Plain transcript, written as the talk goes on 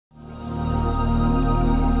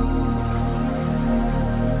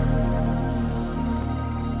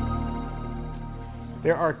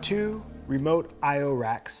There are two remote I/O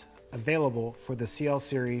racks available for the CL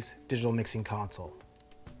Series digital mixing console: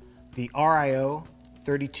 the RIO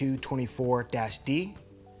 3224-D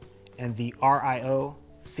and the RIO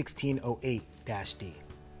 1608-D.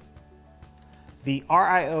 The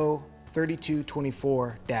RIO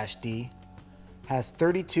 3224-D has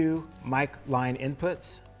 32 mic line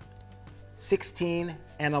inputs, 16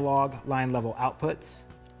 analog line level outputs,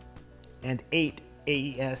 and 8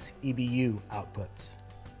 AES EBU outputs.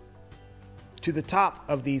 To the top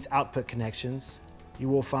of these output connections, you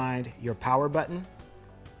will find your power button,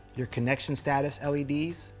 your connection status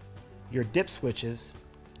LEDs, your dip switches,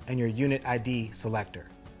 and your unit ID selector.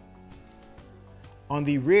 On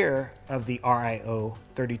the rear of the RIO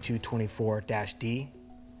 3224-D,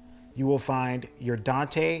 you will find your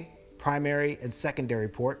Dante primary and secondary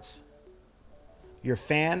ports, your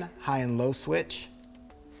fan high and low switch,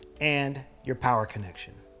 and your power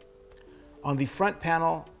connection. On the front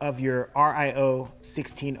panel of your RIO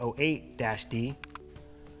 1608-D,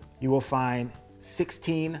 you will find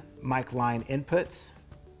 16 mic line inputs,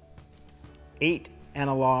 8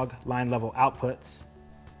 analog line level outputs.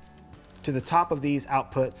 To the top of these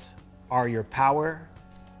outputs are your power,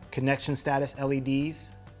 connection status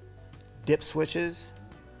LEDs, dip switches,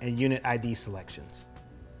 and unit ID selections.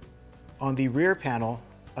 On the rear panel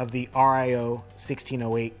of the RIO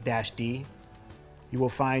 1608-D, you will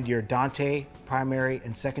find your Dante primary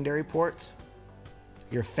and secondary ports,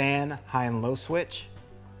 your fan high and low switch,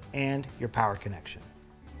 and your power connection.